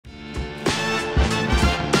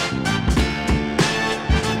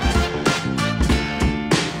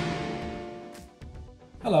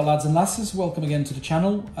Hello lads and lasses, welcome again to the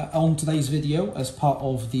channel. On today's video, as part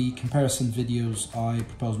of the comparison videos I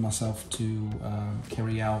proposed myself to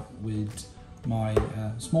carry out with my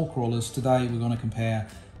small crawlers, today we're going to compare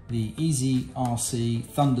the EASYRC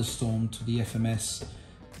Thunderstorm to the FMS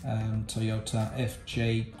Toyota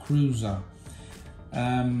FJ Cruiser.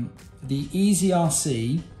 The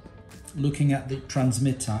EASYRC, looking at the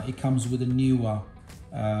transmitter, it comes with a newer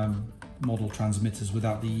model transmitters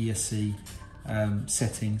without the ESC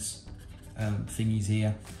settings thingies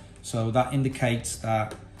here, so that indicates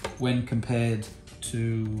that when compared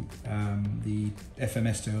to the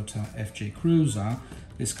FMS Toyota FJ Cruiser,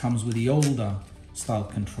 this comes with the older style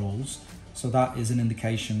controls, so that is an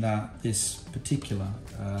indication that this particular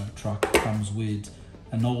truck comes with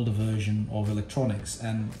an older version of electronics.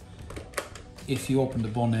 And if you open the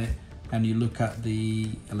bonnet and you look at the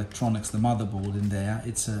electronics, the motherboard in there,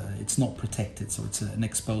 it's not protected, so it's an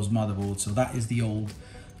exposed motherboard. So that is the old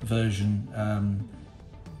version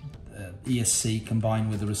ESC combined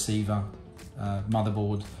with the receiver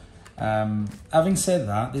motherboard. Having said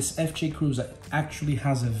that, this FJ Cruiser actually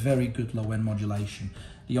has a very good low-end modulation.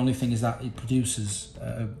 The only thing is that it produces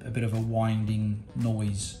a bit of a winding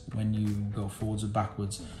noise when you go forwards or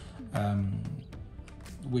backwards,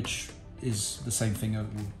 which is the same thing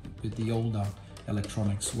with the older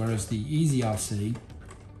electronics. Whereas the EASYRC,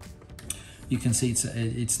 you can see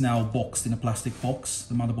it's now boxed in a plastic box,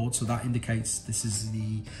 the motherboard, so that indicates this is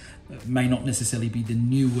may not necessarily be the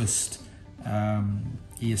newest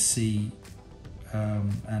ESC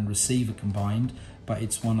and receiver combined, but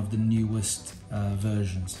it's one of the newest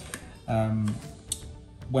versions.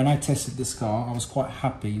 When I tested this car, I was quite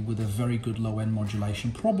happy with a very good low-end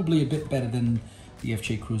modulation, probably a bit better than the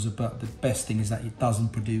FJ Cruiser, but the best thing is that it doesn't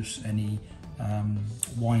produce any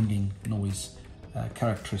winding noise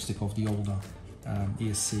characteristic of the older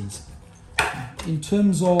ESCs. In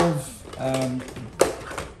terms of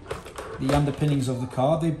the underpinnings of the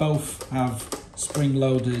car, they both have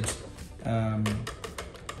spring-loaded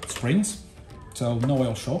springs, so no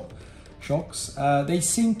oil shocks. They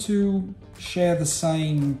seem to share the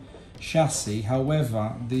same chassis,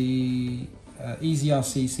 however the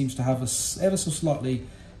EASYRC seems to have a ever so slightly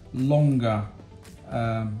longer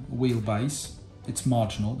wheelbase. It's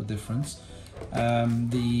marginal, the difference.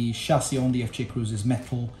 The chassis on the FJ Cruiser is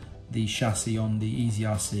metal, the chassis on the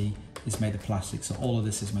EASYRC is made of plastic, so all of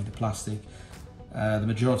this is made of plastic. The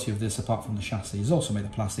majority of this, apart from the chassis, is also made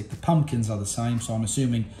of plastic. The pumpkins are the same, so I'm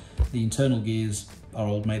assuming the internal gears are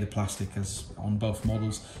all made of plastic as on both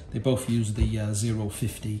models. They both use the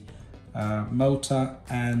 050 motor,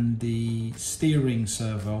 and the steering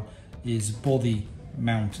servo is body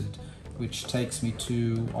mounted, which takes me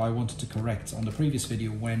to, I wanted to correct on the previous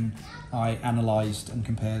video when I analysed and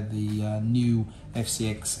compared the new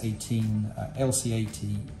FCX18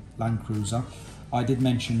 LC80 Land Cruiser. I did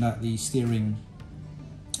mention that the steering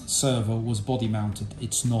servo was body mounted.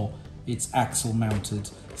 It's not, it's axle mounted,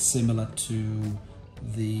 similar to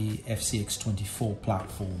the FCX24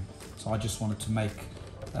 platform. So I just wanted to make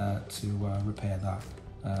repair that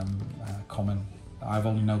comment. I've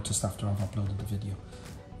only noticed after I've uploaded the video.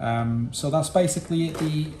 So that's basically it.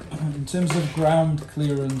 In terms of ground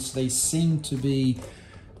clearance, they seem to be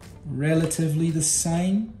relatively the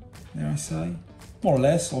same, dare I say, more or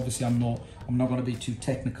less. Obviously, I'm not going to be too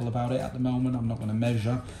technical about it at the moment. I'm not going to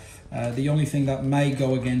measure. The only thing that may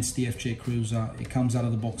go against the FJ Cruiser, it comes out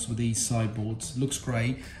of the box with these sideboards. It looks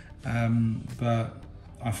great, but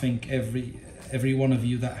I think every one of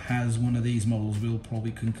you that has one of these models will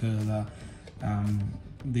probably concur that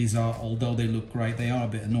these are, although they look great, they are a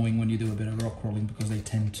bit annoying when you do a bit of rock crawling, because they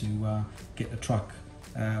tend to get the truck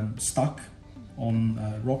stuck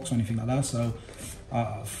on rocks or anything like that. So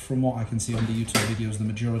from what I can see on the YouTube videos, the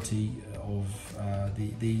majority of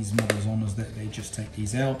these models owners, that they just take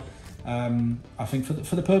these out. I think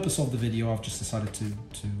for the purpose of the video, I've just decided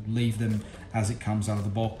to leave them as it comes out of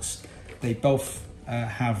the box. They both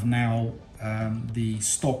have now the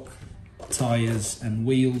stock tires and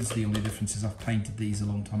wheels. The only difference is I've painted these a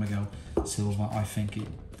long time ago silver. I think it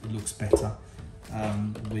looks better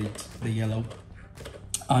with the yellow.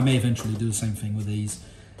 I may eventually do the same thing with these.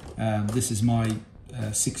 This is my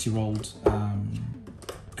 6-year-old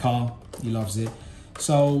car. He loves it.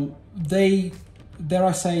 So they, dare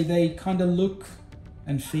I say, they kind of look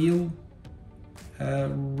and feel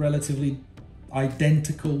relatively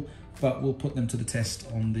identical, but we'll put them to the test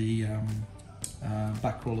on the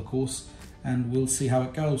back roller course, and we'll see how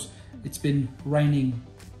it goes. It's been raining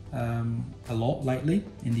a lot lately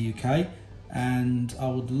in the UK, and I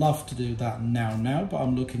would love to do that now, but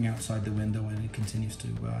I'm looking outside the window and it continues to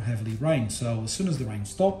heavily rain. So as soon as the rain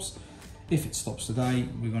stops, If it stops today,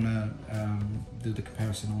 we're going to do the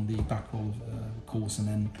comparison on the backroll course, and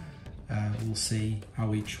then we'll see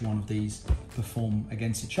how each one of these perform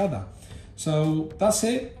against each other. So that's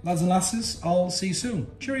it, lads and lasses. I'll see you soon.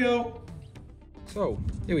 Cheerio! So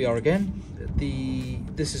here we are again.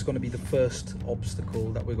 This is going to be the first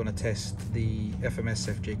obstacle that we're going to test the FMS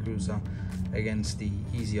FJ Cruiser against the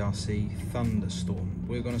EASYRC Thunderstorm.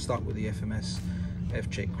 We're going to start with the FMS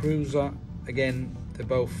FJ Cruiser. Again, they're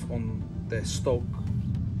both on their stock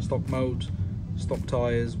mode, stock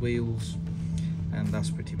tires, wheels, and that's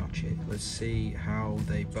pretty much it. Let's see how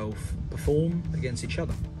they both perform against each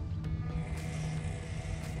other.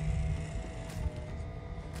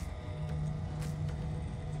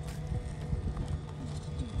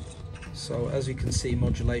 So as you can see,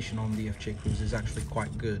 modulation on the FJ Cruiser is actually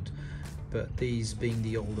quite good, but these being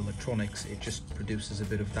the old electronics, it just produces a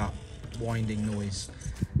bit of that winding noise.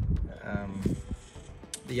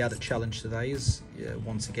 The added challenge today is,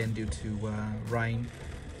 once again, due to rain,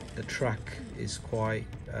 the track is quite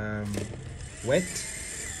wet.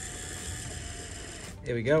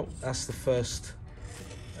 Here we go, that's the first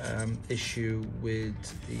issue with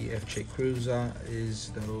the FJ Cruiser,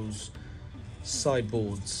 is those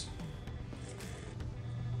sideboards.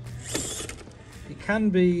 It can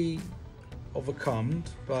be overcome,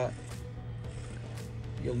 but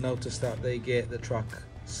you'll notice that they get the truck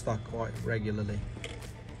stuck quite regularly.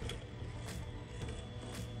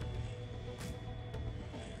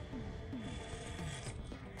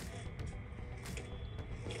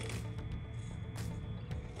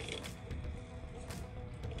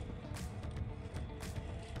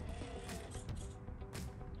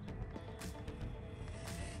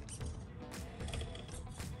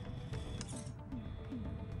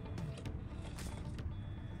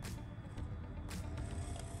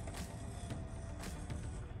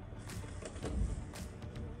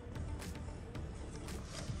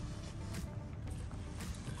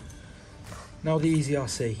 Now the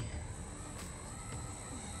EASYRC.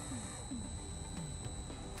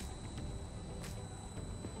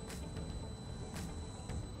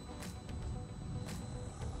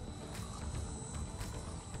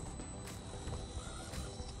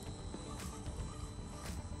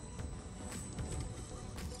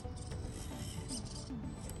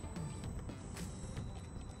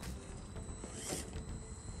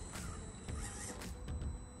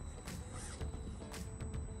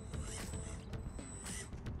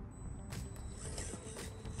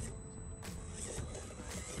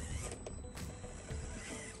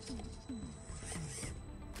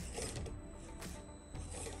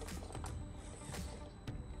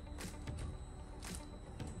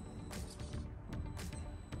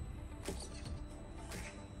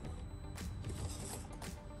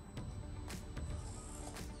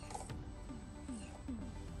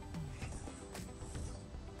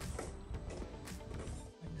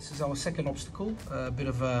 This is our second obstacle, a bit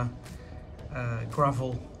of a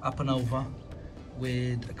gravel up and over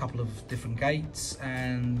with a couple of different gates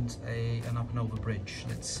and an up and over bridge.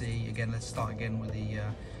 Let's start again with the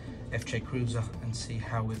FJ Cruiser and see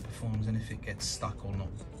how it performs and if it gets stuck or not.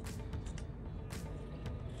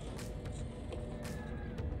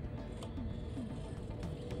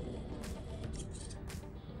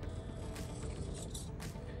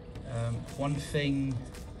 One thing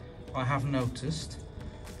I have noticed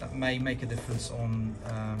that may make a difference on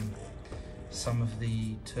some of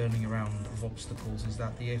the turning around of obstacles is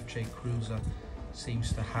that the FJ Cruiser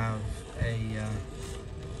seems to have a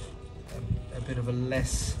bit of a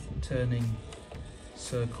less turning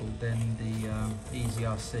circle than the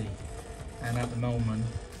EASYRC, and at the moment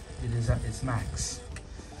it is at its max,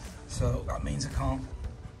 so that means I can't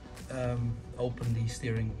open the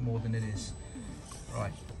steering more than it is.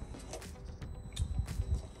 Right,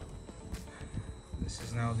 this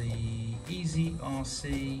is now the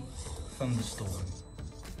EASYRC Thunderstorm.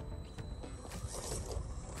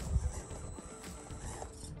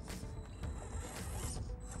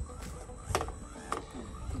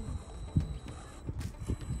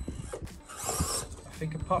 I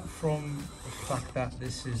think apart from the fact that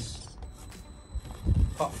this is,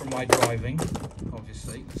 apart from my driving,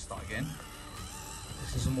 obviously, let's start again,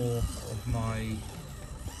 this is more of my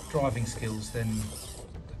driving skills than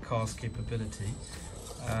the car's capability.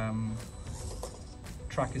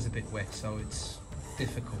 Track is a bit wet, so it's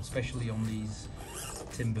difficult, especially on these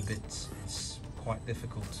timber bits. It's quite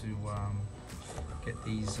difficult to get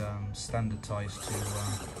these standard tyres to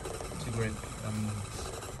grip.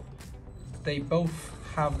 They both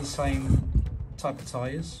have the same type of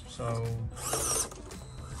tyres, so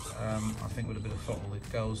I think with a bit of throttle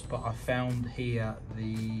it goes. But I found here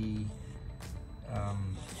the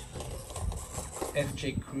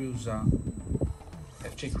FJ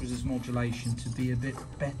Cruiser's modulation to be a bit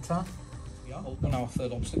better. Yeah, on our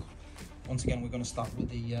third obstacle. Once again, we're going to start with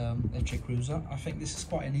the FJ Cruiser. I think this is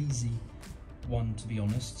quite an easy one, to be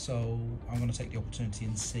honest, so I'm going to take the opportunity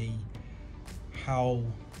and see how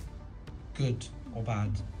good or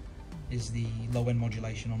bad is the low-end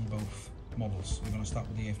modulation on both models. We're going to start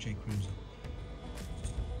with the FJ Cruiser.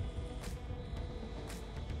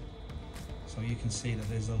 So you can see that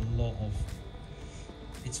there's a lot of,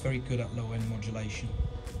 it's very good at low-end modulation.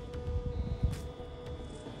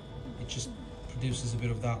 It just produces a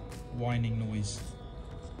bit of that whining noise.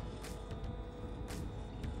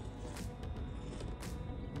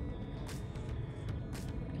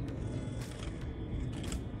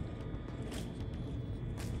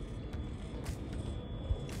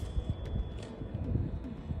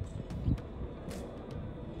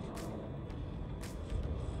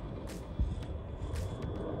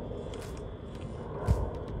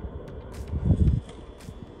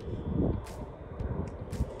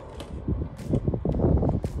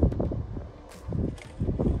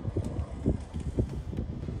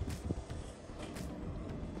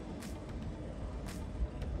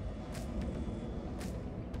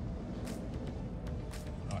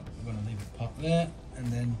 There, and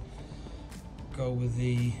then go with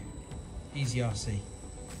the EASYRC.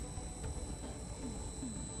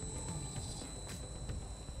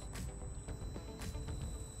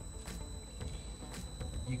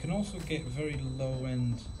 You can also get very low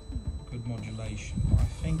end good modulation, but I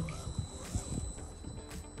think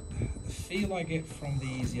the feel I get from the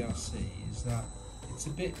EASYRC is that it's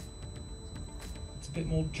a bit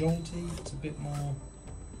more jolty, it's a bit more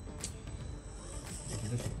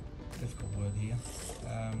difficult word here.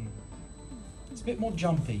 It's a bit more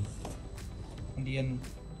jumpy on the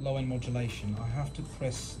low-end modulation. I have to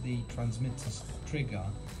press the transmitter's trigger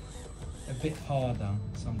a bit harder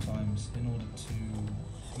sometimes in order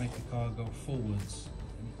to make the car go forwards.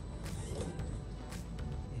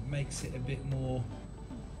 It makes it a bit more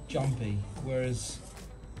jumpy, whereas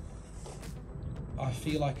I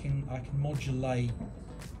feel I can modulate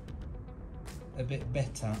a bit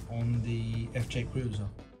better on the FJ Cruiser.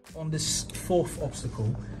 On this fourth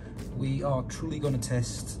obstacle, we are truly going to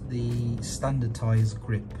test the standardized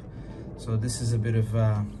grip. So this is a bit of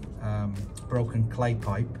a broken clay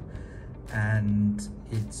pipe and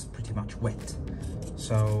it's pretty much wet.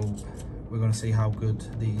 So we're going to see how good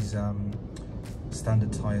these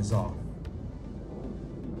standard tires are.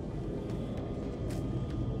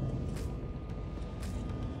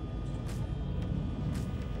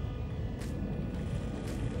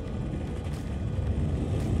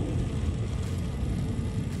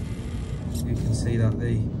 You can see that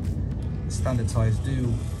the standard tires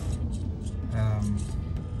do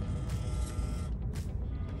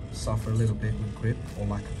suffer a little bit with grip or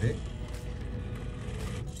lack of it.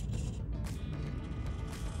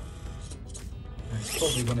 And it's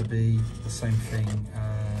probably going to be the same thing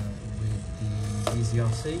with the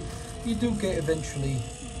EASYRC. You do get eventually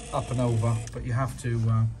up and over, but you have to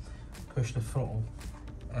push the throttle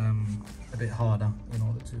a bit harder in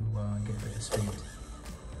order to get a bit of speed.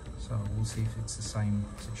 So we'll see if it's the same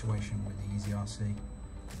situation with the EASYRC.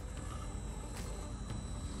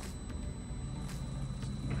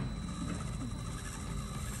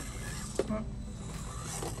 Well,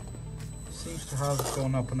 seems to have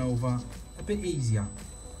gone up and over a bit easier,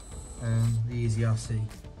 the EASYRC.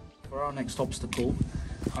 For our next obstacle,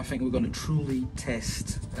 I think we're going to truly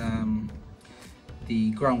test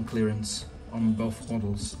the ground clearance on both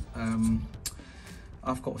models.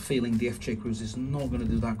 I've got a feeling the FJ Cruiser is not going to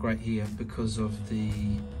do that great here because of the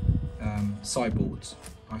sideboards.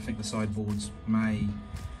 I think the sideboards may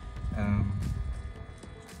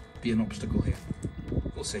be an obstacle here.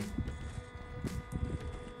 We'll see.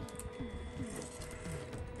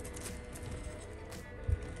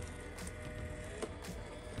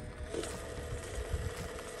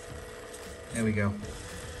 There we go.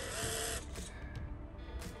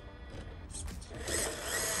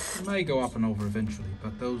 It may go up and over eventually,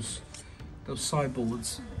 but those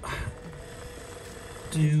sideboards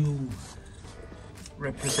do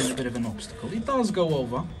represent a bit of an obstacle. It does go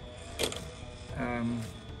over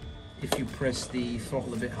if you press the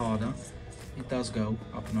throttle a bit harder. It does go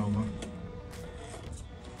up and over.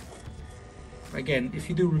 Again, if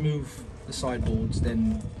you do remove the sideboards,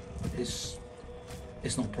 then it's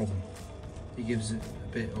not a problem. It gives it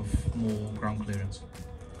a bit of more ground clearance.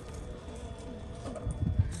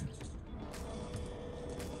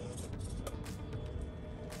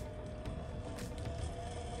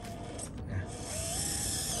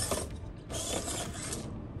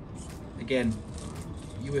 Again,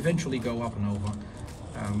 You eventually go up and over,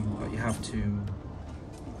 but you have to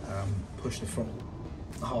push the throttle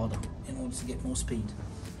harder in order to get more speed.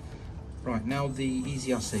 Right, now the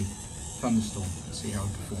EASYRC Thunderstorm, let's see how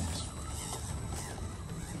it performs.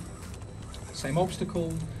 Same obstacle,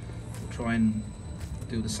 we'll try and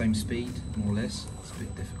do the same speed, more or less. It's a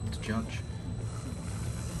bit difficult to judge.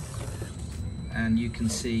 And you can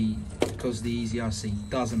see, because the EASYRC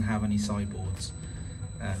doesn't have any sideboards,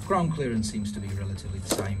 ground clearance seems to be relatively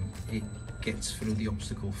the same. It gets through the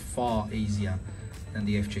obstacle far easier than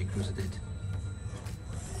the FJ Cruiser did.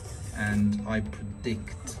 And I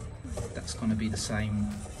predict that's going to be the same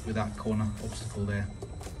with that corner obstacle there.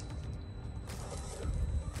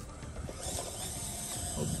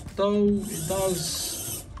 Although it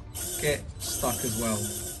does get stuck as well.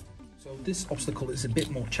 So this obstacle is a bit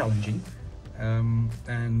more challenging,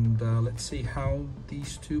 and let's see how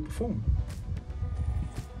these two perform.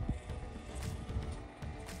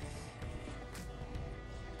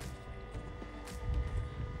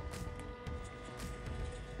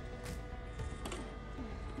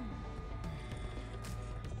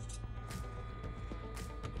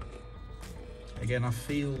 Again, I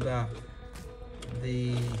feel that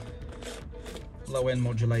the low-end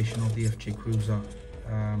modulation of the FJ Cruiser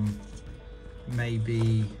may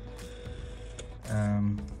be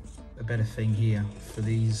a better thing here for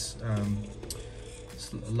these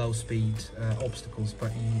low-speed obstacles,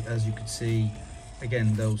 but as you could see,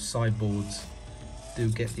 again, those sideboards do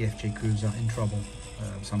get the FJ Cruiser in trouble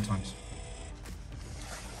sometimes.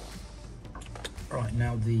 Right,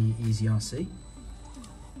 now the EASYRC.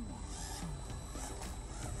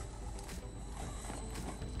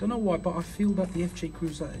 Don't know why, but I feel that the FJ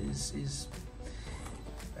Cruiser is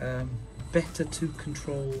better to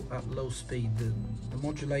control at low speed. The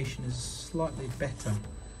modulation is slightly better.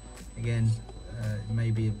 Again,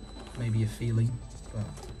 maybe a feeling, but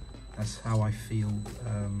that's how I feel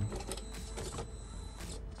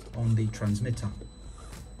on the transmitter.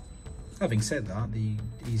 Having said that, the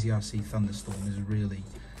EASYRC Thunderstorm is really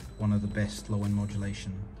one of the best low-end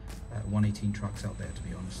modulation 118 trucks out there, to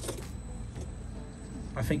be honest.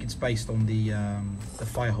 I think it's based on the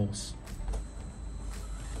Firehorse.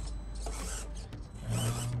 I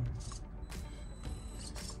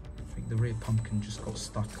think the rear pumpkin just got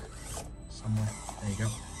stuck somewhere. There you go.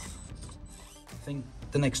 I think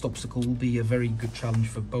the next obstacle will be a very good challenge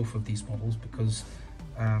for both of these models, because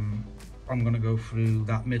I'm going to go through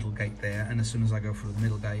that middle gate there, and as soon as I go through the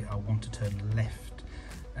middle gate I want to turn left,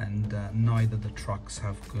 and neither the trucks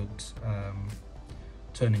have good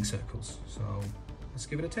turning circles, so let's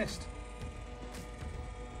give it a test.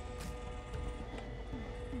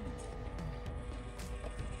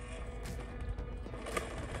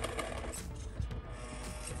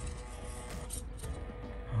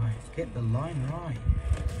 Right, get the line right.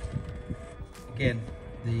 Again,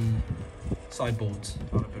 the sideboards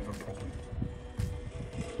are a bit of a problem.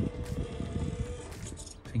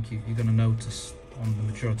 I think you're going to notice on the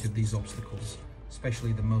majority of these obstacles,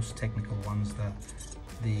 especially the most technical ones, that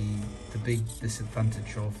the big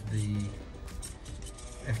disadvantage of the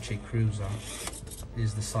FJ Cruiser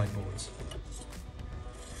is the sideboards.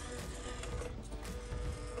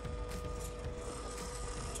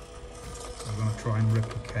 So I'm going to try and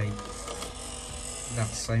replicate that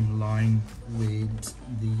same line with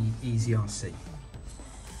the EASYRC.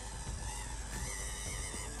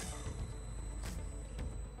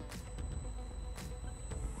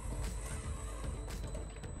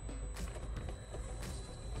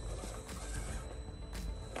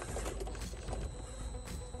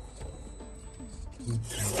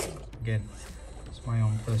 Again, it's my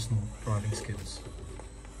own personal driving skills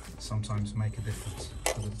that sometimes make a difference,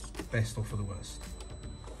 for the best or for the worst.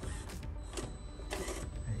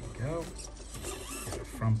 There you go.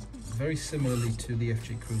 Front, very similarly to the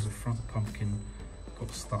FJ Cruiser, front pumpkin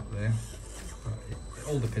got stuck there, but it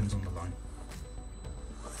all depends on the line.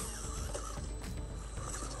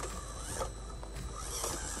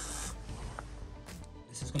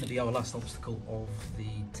 This is going to be our last obstacle of the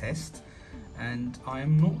test. And I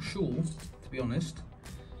am not sure, to be honest,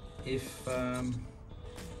 if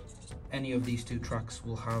any of these two trucks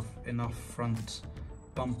will have enough front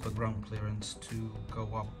bumper ground clearance to go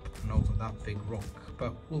up and over that big rock,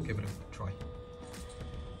 but we'll give it a try.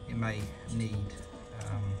 It may need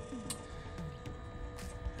a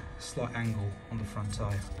slight angle on the front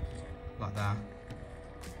tyre, like that.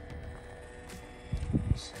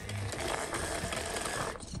 Let's see.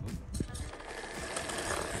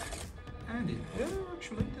 And it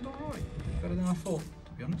actually did alright, better than I thought,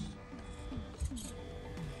 to be honest.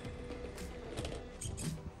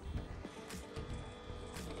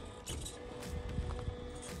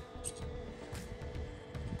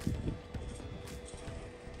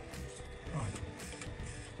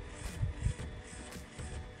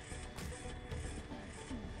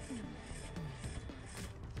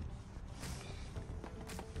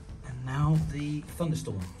 now the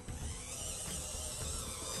Thunderstorm.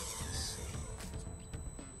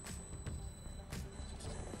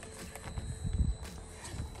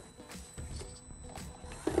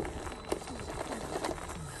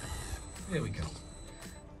 There we go.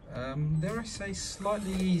 Dare I say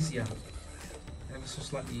slightly easier, ever so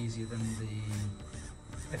slightly easier than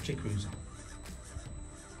the FJ Cruiser.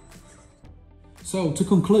 So to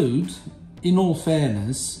conclude, in all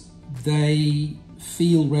fairness, they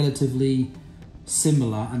feel relatively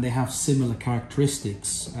similar and they have similar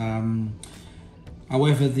characteristics.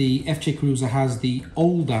 However, the FJ Cruiser has the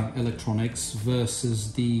older electronics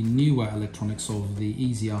versus the newer electronics of the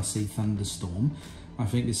EASYRC Thunderstorm. I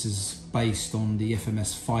think this is based on the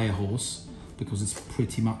FMS Firehorse because it's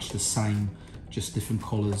pretty much the same, just different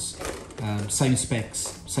colours, same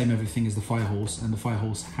specs, same everything as the Firehorse, and the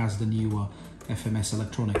Firehorse has the newer FMS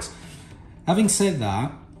electronics. Having said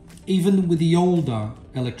that, even with the older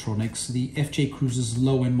electronics, the FJ Cruiser's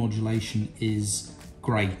low-end modulation is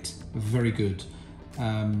great, very good.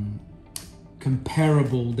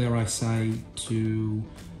 Comparable, dare I say, to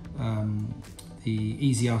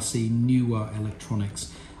the EASYRC newer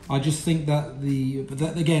electronics. I just think that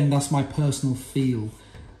again, that's my personal feel.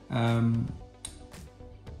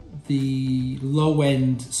 The low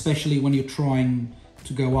end, especially when you're trying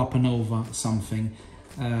to go up and over something,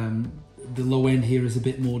 the low end here is a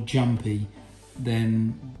bit more jumpy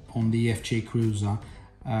than on the FJ Cruiser.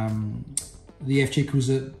 The FJ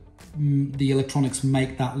Cruiser, the electronics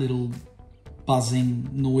make that little buzzing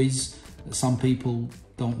noise. Some people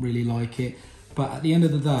don't really like it, but at the end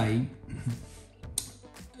of the day,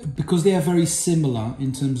 because they are very similar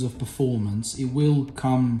in terms of performance, it'll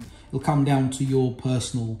come down to your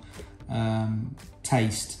personal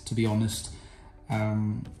taste, to be honest.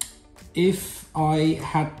 If I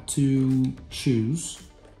had to choose,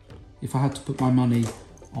 if I had to put my money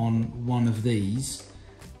on one of these,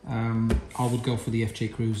 I would go for the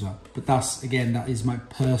FJ Cruiser. But that's, again, that is my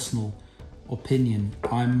personal opinion.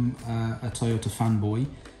 I'm a Toyota fanboy.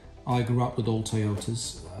 I grew up with all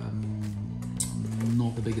Toyotas.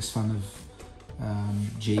 Not the biggest fan of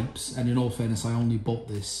Jeeps, and in all fairness, I only bought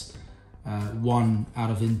this one out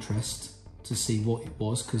of interest to see what it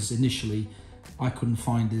was, because initially I couldn't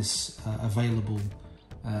find this available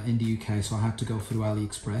in the UK, so I had to go through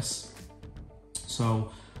AliExpress.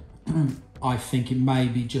 So I think it may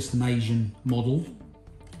be just an Asian model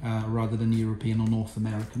rather than European or North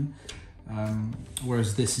American,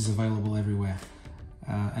 whereas this is available everywhere,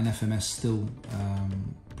 and FMS still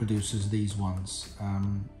produces these ones.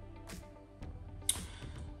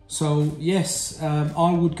 So yes,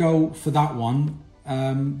 I would go for that one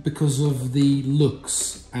because of the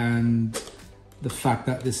looks and the fact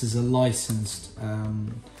that this is a licensed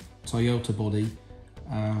Toyota body.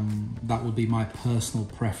 That would be my personal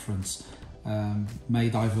preference. May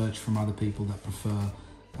diverge from other people that prefer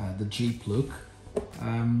the Jeep look,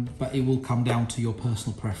 but it will come down to your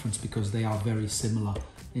personal preference because they are very similar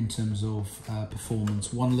in terms of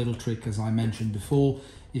performance. One little trick, as I mentioned before,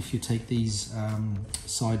 if you take these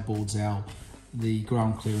sideboards out, the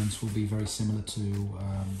ground clearance will be very similar to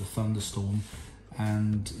the Thunderstorm,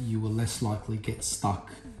 and you will less likely get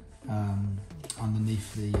stuck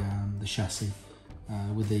underneath the chassis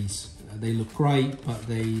with these. They look great, but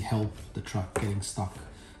they help the truck getting stuck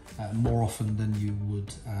more often than you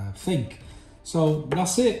would think. So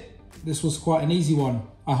that's it. This was quite an easy one.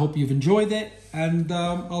 I hope you've enjoyed it, and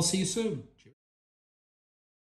I'll see you soon.